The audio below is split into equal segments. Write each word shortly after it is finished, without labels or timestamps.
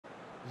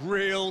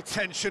Real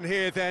tension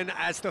here then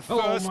as the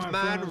first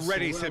man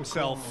readies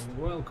himself.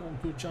 Welcome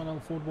to Channel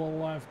Football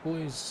Live.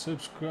 Please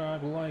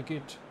subscribe, like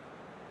it.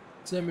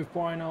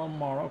 Semi-final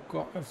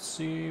Morocco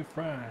FC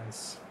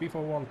France.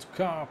 FIFA World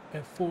Cup,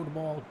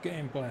 eFootball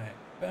gameplay.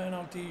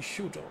 Penalty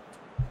shootout.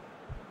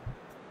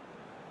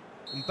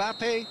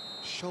 Mbappe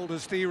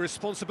shoulders the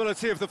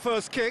responsibility of the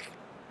first kick.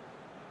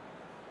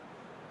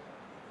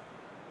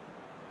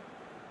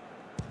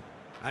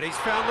 And he's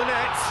found the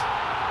net.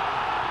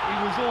 He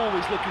was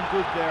always looking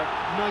good there.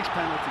 Nice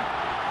penalty.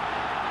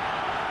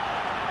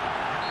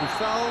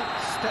 Buffal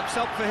steps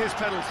up for his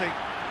penalty.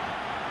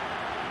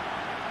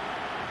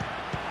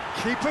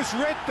 Keeper's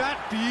read that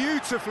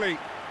beautifully.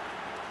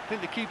 I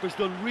think the keeper's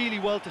done really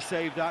well to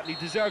save that, and he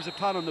deserves a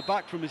pat on the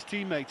back from his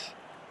teammates.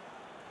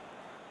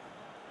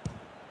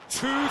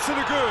 2 to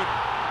the good.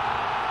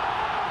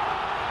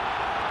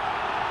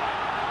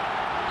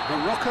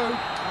 Morocco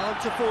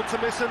can't afford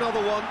to miss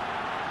another one.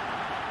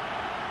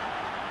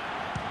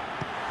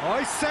 Oh,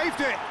 he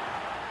saved it!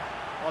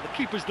 Oh, the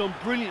keeper's done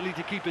brilliantly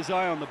to keep his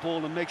eye on the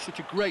ball and make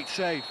such a great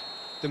save.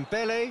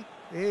 Dembele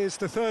is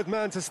the third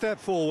man to step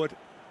forward.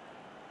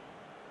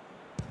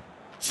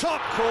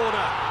 Top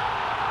corner!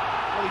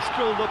 Well, he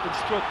strolled up and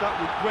struck that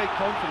with great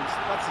confidence.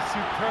 That's a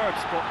superb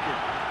spot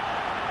kick.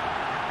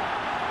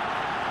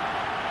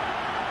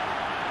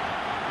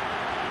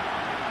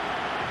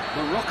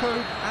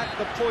 Morocco at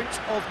the point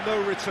of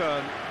no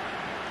return.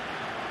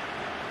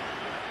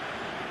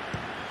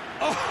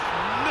 Oh,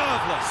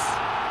 nerveless!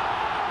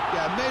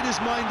 Yeah, made his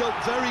mind up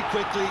very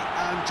quickly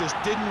and just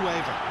didn't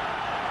waver.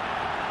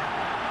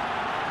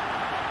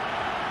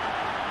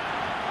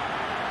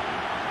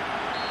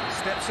 He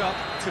steps up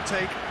to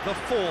take the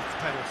fourth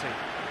penalty.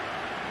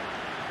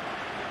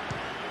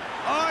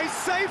 Oh, he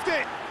saved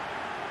it!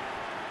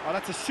 Oh,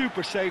 that's a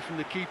super save from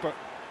the keeper.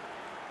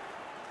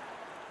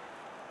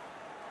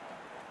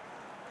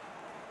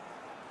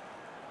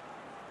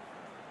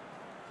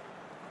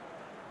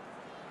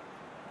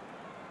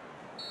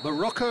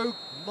 Morocco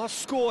must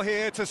score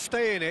here to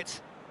stay in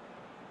it.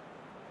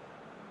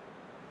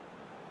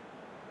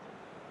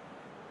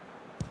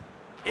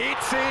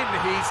 It's in,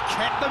 he's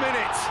kept them in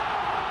it.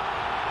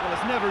 Well,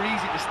 it's never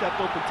easy to step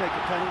up and take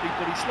a penalty,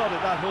 but he slotted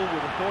that home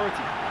with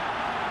authority.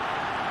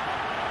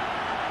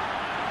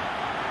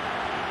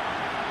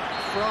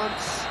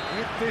 France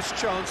with this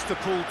chance to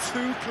pull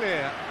 2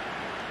 clear.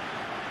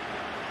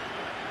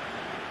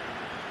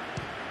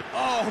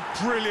 Oh,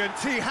 brilliant,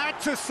 he had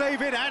to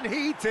save it and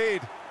he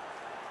did.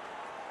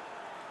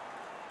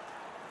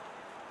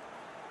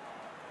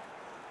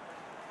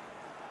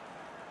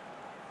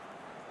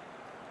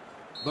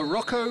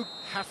 Morocco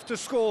have to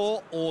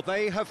score or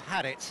they have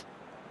had it.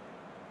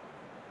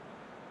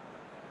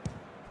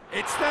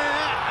 It's there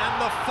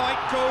and the fight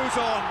goes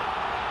on.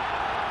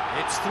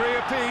 It's 3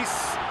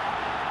 apiece.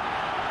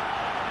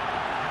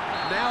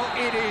 Now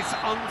it is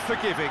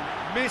unforgiving.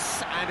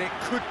 Miss and it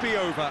could be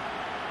over.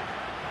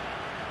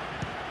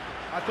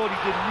 I thought he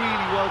did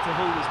really well to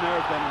hold his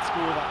nerve then and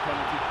score that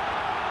penalty.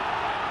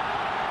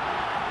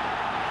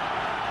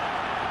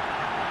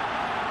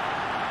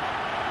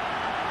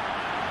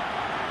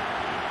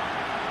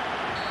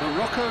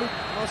 Morocco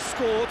must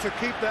score to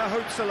keep their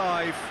hopes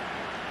alive.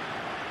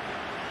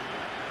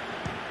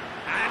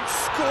 And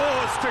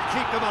scores to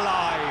keep them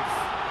alive.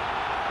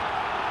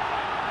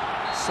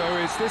 So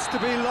is this to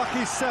be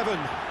lucky 7?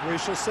 We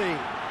shall see.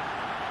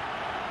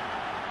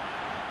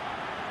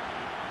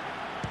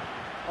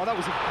 Oh, that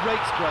was a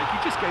great strike. He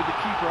just gave the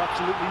keeper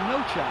absolutely no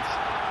chance.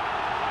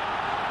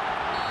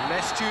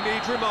 Lest you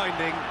need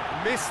reminding,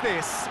 miss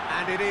this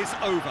and it is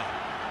over.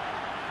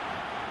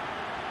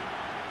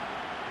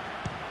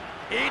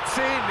 It's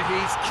in,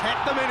 he's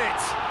kept them in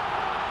it.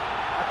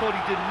 I thought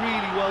he did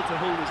really well to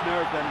hold his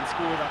nerve then and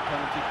score that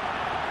penalty.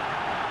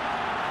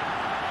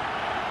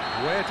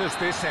 Where does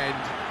this end?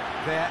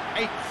 Their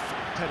 8th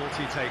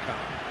penalty taker.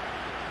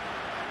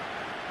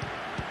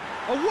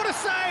 Oh, what a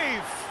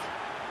save!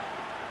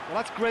 Well,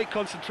 that's great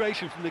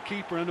concentration from the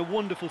keeper and a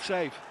wonderful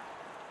save.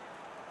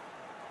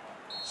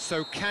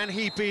 So can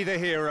he be the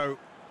hero?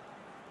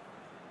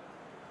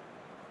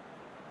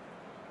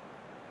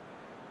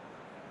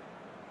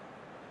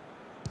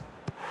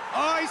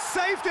 Oh, he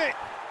saved it!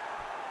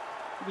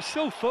 He was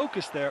so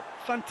focused there.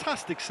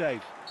 Fantastic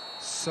save.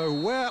 So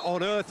where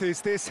on earth is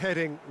this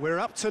heading? We're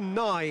up to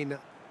 9.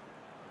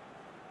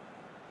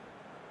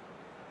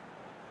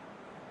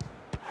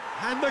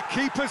 And the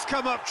keeper's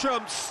come up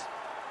trumps.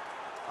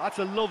 That's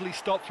a lovely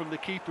stop from the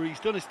keeper. He's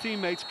done his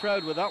teammates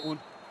proud with that one.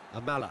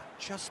 Amala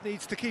just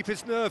needs to keep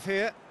his nerve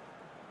here.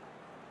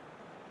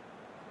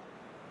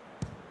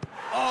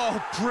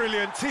 Oh,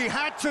 brilliant. He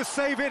had to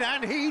save it,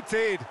 and he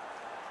did.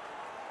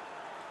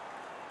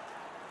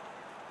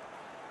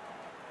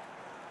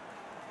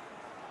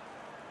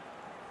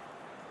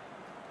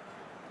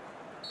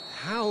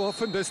 How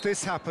often does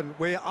this happen?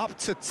 We're up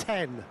to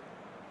 10.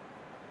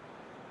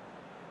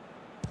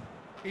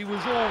 He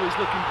was always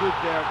looking good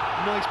there.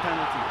 Nice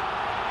penalty.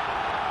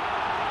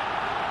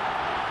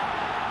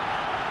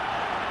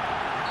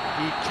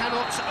 He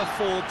cannot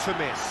afford to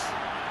miss.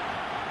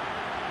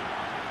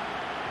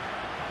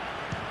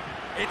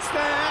 It's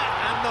there,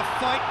 and the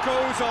fight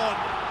goes on.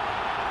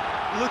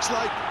 Looks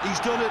like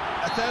he's done it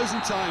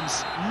 1,000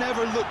 times.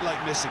 Never looked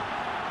like missing.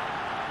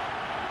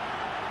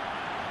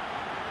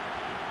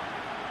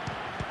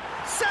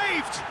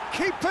 Saved!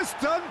 Keeper's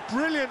done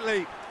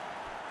brilliantly.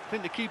 I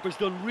think the keeper's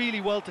done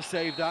really well to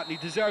save that, and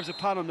he deserves a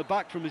pat on the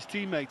back from his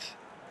teammates.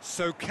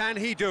 So can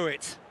he do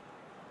it?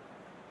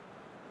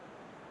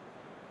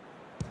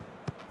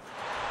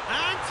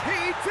 And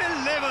he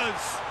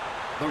delivers!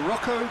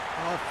 Morocco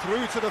are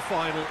through to the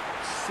final.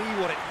 See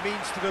what it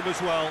means to them as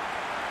well.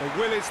 The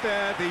will is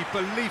there, the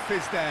belief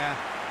is there.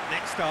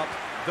 Next up,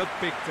 the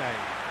big day.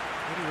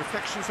 Any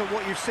reflections on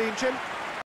what you've seen, Jim?